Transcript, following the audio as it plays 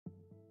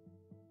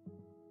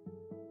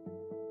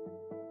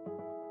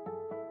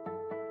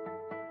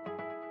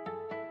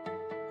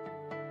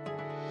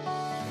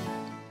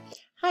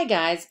Hi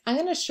guys, I'm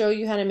going to show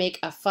you how to make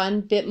a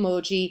fun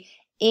Bitmoji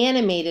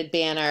animated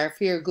banner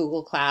for your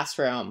Google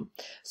Classroom.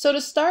 So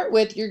to start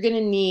with, you're going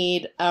to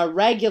need a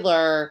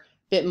regular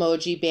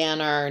Bitmoji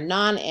banner,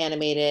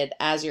 non-animated,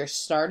 as your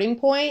starting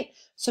point.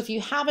 So if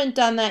you haven't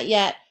done that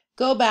yet,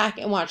 go back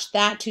and watch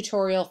that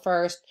tutorial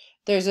first.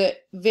 There's a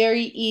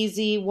very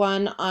easy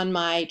one on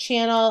my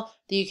channel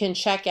that you can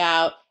check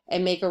out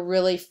and make a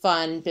really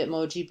fun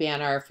Bitmoji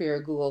banner for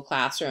your Google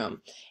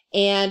Classroom.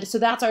 And so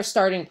that's our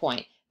starting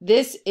point.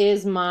 This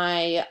is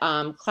my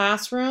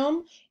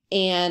classroom,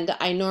 and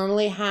I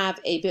normally have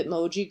a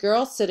Bitmoji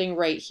girl sitting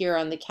right here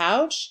on the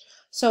couch.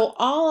 So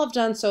all I've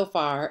done so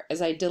far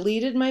is I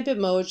deleted my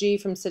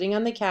Bitmoji from sitting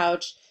on the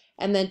couch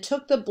and then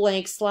took the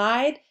blank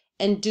slide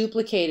and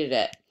duplicated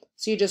it.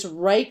 So you just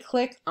right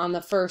click on the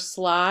first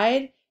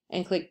slide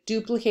and click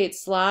duplicate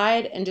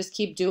slide and just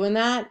keep doing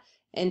that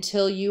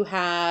until you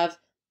have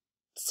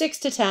 6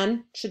 to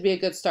 10 should be a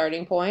good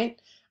starting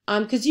point.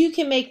 Because you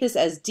can make this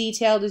as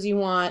detailed as you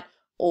want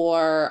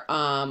or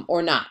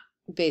not.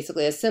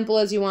 Basically as simple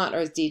as you want or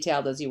as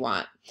detailed as you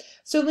want.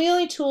 So the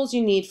only tools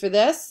you need for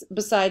this,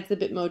 besides the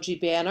Bitmoji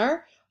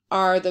banner,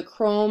 are the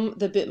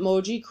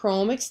Bitmoji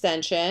Chrome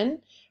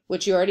extension,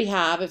 which you already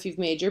have if you've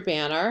made your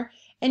banner.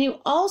 And you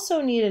also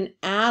need an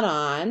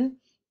add-on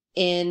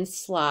in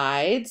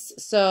Slides.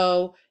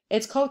 So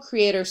it's called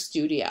Creator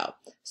Studio.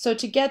 So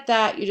to get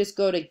that, you just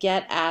go to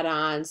Get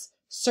Add-ons,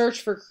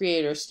 search for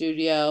Creator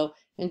Studio,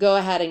 and go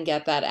ahead and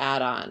get that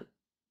add-on.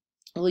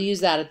 We'll use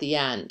that at the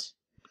end.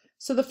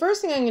 So the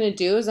first thing I'm going to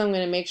do is I'm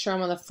going to make sure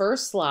I'm on the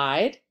first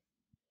slide,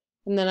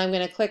 and then I'm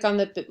going to click on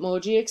the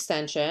Bitmoji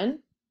extension,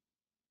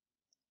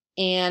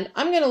 and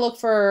I'm going to look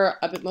for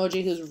a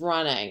Bitmoji who's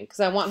running because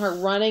I want her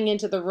running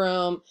into the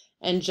room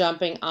and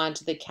jumping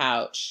onto the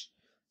couch.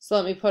 So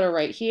let me put her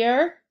right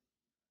here.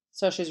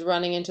 So she's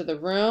running into the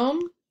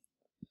room.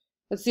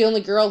 That's the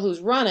only girl who's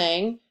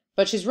running,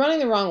 but she's running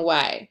the wrong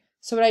way.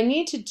 So what I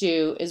need to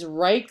do is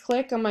right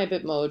click on my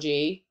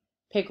Bitmoji,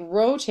 pick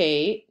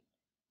rotate,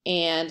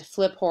 and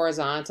flip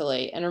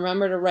horizontally. And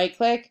remember to right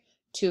click,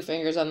 2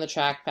 fingers on the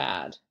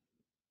trackpad.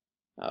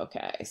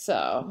 Okay,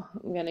 so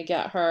I'm going to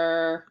get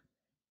her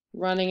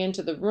running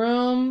into the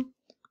room,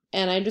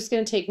 and I'm just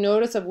going to take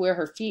notice of where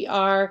her feet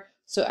are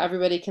so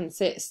everybody can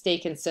stay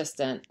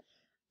consistent.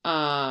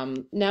 Now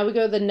we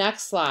go to the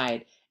next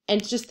slide,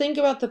 and just think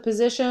about the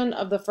position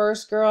of the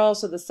first girl.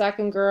 So the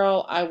second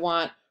girl I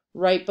want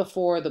right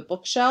before the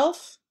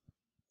bookshelf,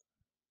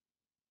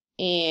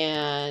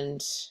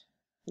 and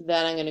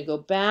then I'm going to go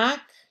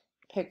back,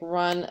 pick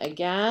run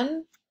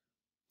again,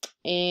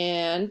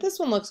 and this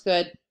one looks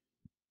good.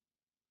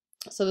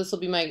 So this will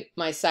be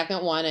my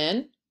second one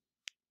in.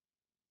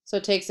 So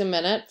it takes a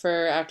minute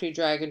for after you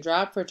drag and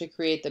drop for it to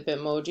create the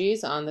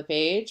Bitmojis on the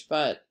page,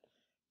 but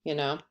you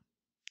know,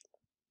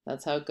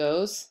 that's how it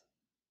goes.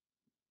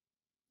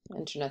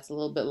 Internet's a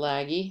little bit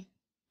laggy.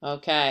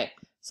 Okay,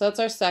 so that's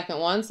our second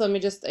one. So let me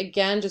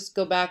just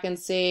go back and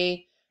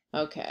see.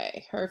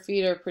 Okay, her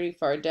feet are pretty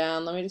far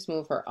down. Let me just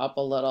move her up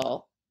a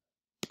little.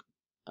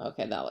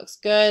 Okay, that looks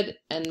good.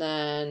 And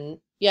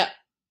then, yeah,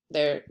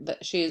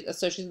 she's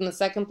in the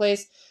second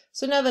place.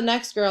 So now the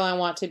next girl I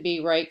want to be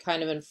right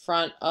kind of in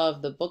front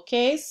of the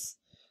bookcase.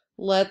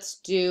 Let's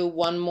do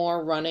one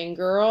more running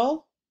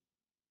girl.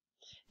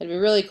 It'd be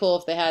really cool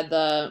if they had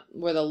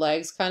where the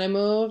legs kind of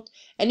moved.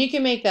 And you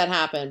can make that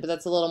happen, but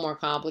that's a little more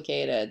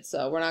complicated.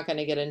 So we're not going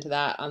to get into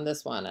that on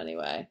this one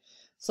anyway.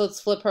 So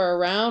let's flip her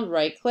around,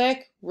 right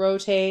click,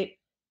 rotate,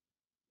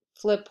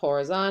 flip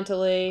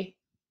horizontally.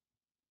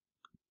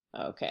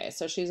 Okay,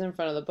 so she's in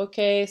front of the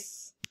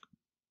bookcase.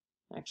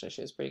 Actually,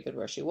 she was pretty good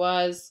where she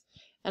was.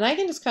 And I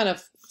can just kind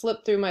of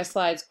flip through my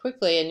slides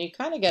quickly, and you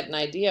kind of get an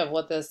idea of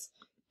what this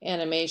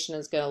animation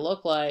is going to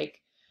look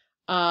like.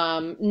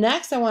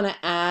 Next, I want to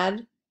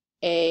add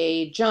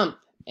a jump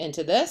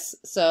into this.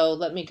 So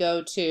let me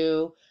go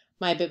to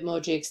my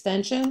Bitmoji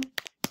extension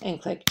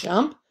and click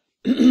jump.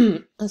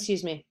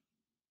 Excuse me.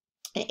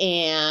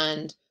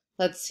 And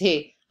let's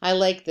see, I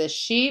like this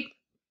sheep.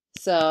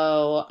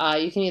 So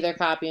you can either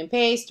copy and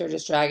paste or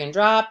just drag and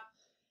drop.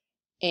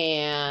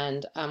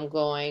 And I'm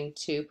going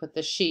to put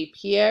the sheep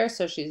here.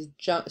 So she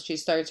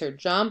starts her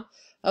jump.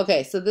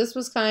 Okay, so this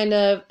was kind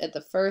of at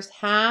the first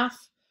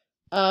half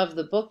of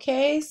the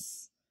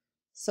bookcase.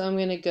 So I'm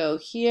going to go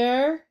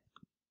here,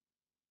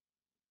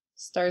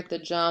 start the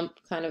jump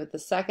kind of at the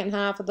second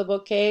half of the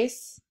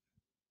bookcase.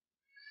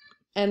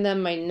 And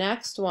then my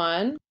next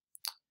one,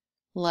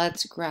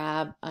 let's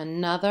grab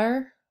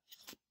another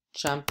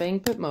jumping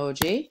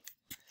Bitmoji.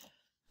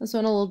 This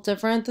one a little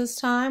different this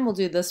time. We'll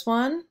do this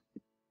one.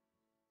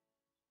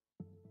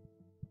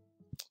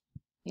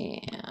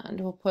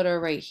 And we'll put her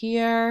right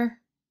here.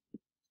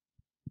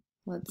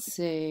 Let's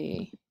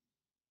see.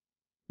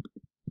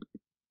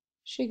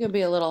 She could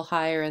be a little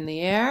higher in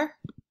the air.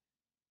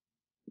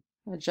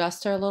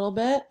 Adjust her a little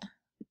bit.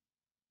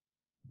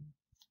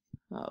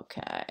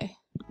 Okay.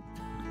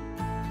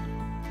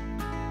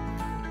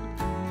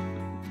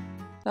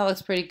 That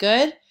looks pretty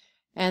good.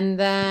 And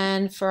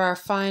then for our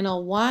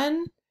final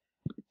one,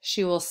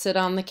 she will sit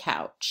on the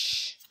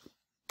couch.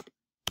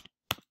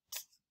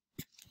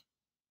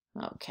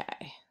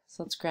 Okay,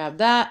 so let's grab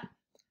that,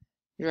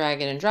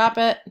 drag it and drop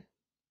it,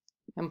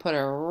 and put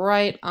it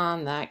right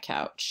on that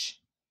couch.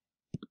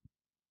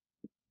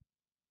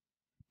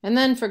 And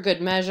then for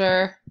good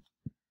measure,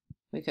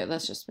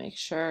 let's just make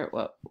sure,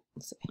 let's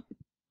see.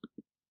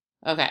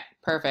 Okay,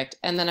 perfect.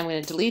 And then I'm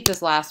going to delete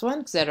this last one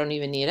because I don't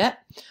even need it.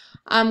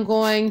 I'm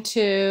going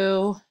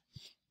to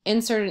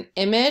insert an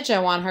image. I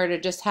want her to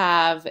just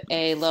have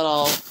a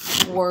little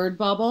word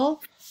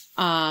bubble.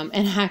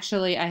 And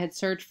actually I had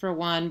searched for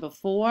one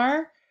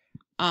before.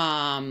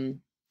 My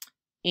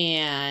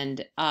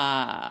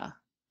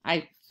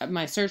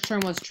search term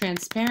was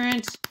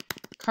transparent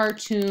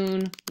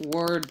cartoon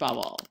word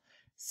bubble.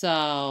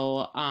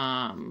 So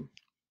I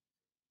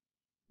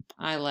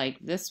like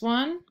this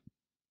one.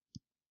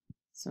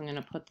 So I'm going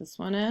to put this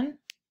one in,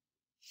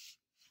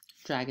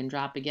 drag and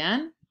drop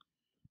again.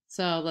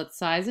 So let's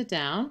size it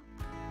down.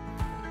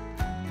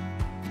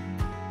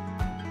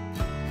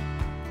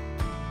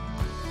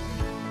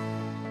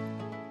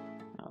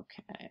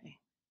 Okay.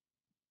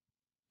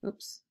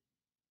 Oops.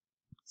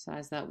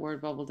 Size that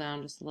word bubble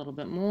down just a little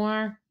bit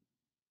more.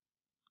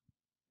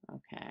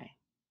 Okay.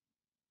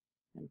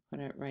 And put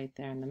it right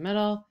there in the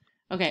middle.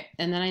 Okay,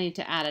 and then I need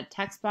to add a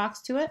text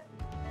box to it.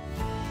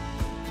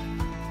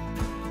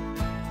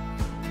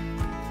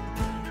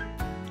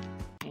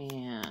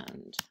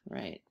 And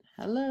right,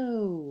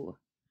 hello.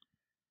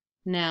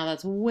 Now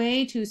that's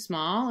way too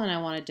small and I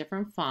want a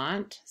different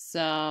font.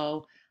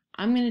 So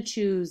I'm going to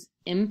choose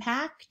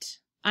Impact.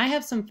 I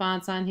have some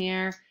fonts on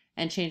here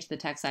and change the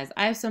text size.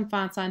 I have some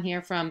fonts on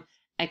here from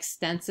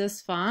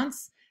Extensis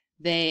Fonts.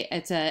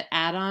 It's an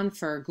add-on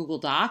for Google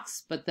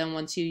Docs, but then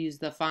once you use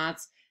the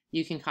fonts,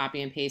 you can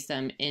copy and paste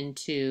them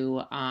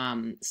into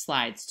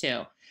slides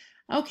too.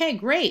 Okay,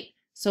 great.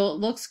 So it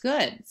looks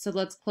good. So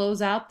let's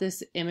close out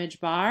this image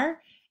bar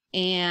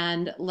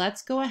and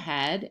let's go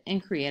ahead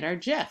and create our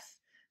GIF.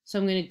 So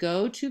I'm going to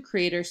go to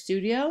Creator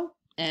Studio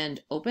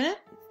and open it.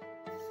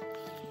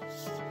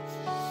 So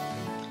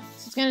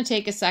it's going to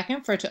take a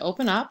second for it to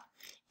open up.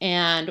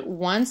 And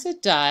once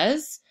it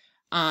does,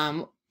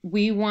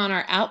 we want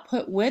our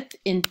output width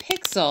in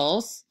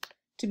pixels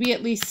to be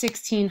at least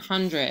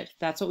 1600.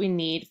 That's what we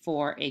need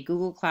for a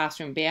Google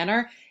Classroom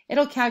banner.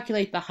 It'll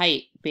calculate the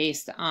height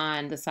based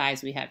on the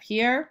size we have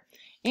here.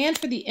 And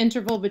for the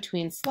interval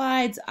between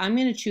slides, I'm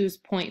going to choose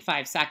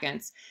 0.5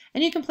 seconds.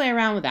 And you can play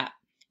around with that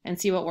and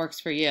see what works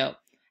for you.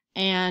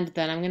 And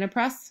then I'm going to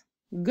press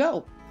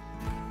go.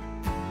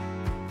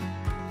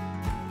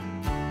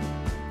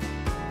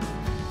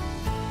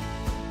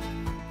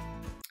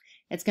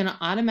 It's going to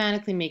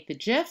automatically make the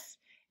GIF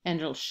and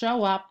it'll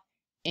show up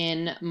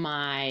in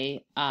my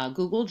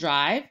Google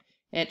Drive.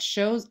 It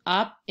shows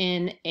up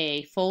in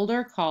a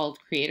folder called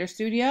Creator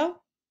Studio.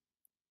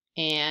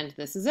 And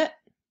this is it.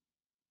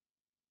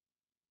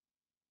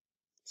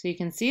 So you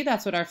can see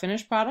that's what our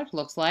finished product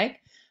looks like.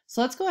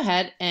 So let's go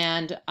ahead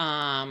and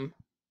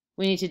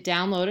we need to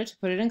download it to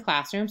put it in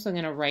Classroom. So I'm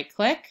going to right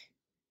click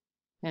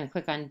and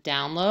click on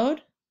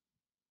download.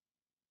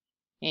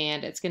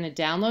 And it's going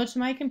to download to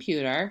my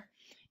computer.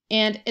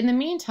 And in the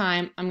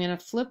meantime, I'm going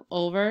to flip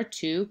over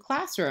to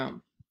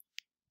Classroom.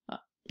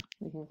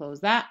 We can close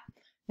that.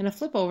 I'm going to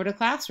flip over to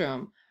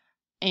Classroom.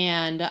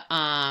 And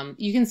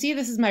you can see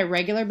this is my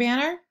regular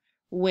banner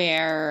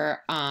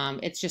where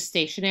it's just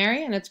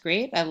stationary and it's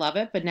great. I love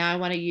it. But now I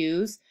want to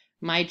use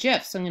my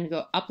GIF. So I'm going to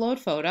go upload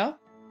photo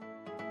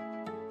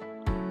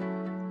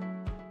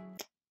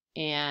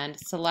and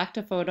select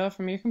a photo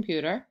from your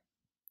computer.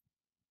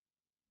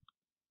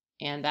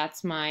 And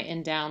that's my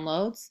in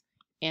downloads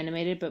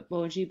animated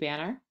Bitmoji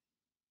banner.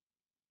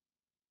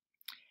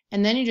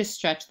 And then you just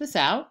stretch this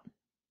out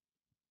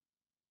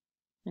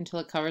until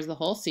it covers the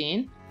whole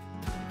scene.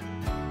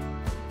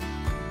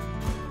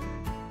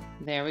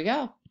 There we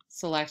go.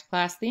 Select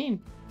class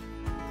theme.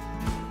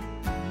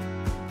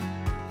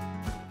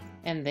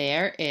 And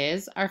there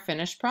is our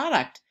finished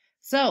product.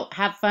 So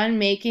have fun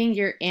making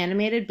your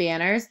animated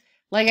banners.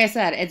 Like I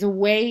said, it's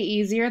way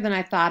easier than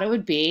I thought it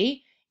would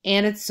be.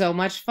 And it's so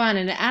much fun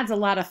and it adds a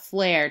lot of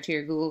flair to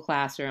your Google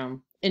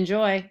Classroom.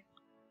 Enjoy!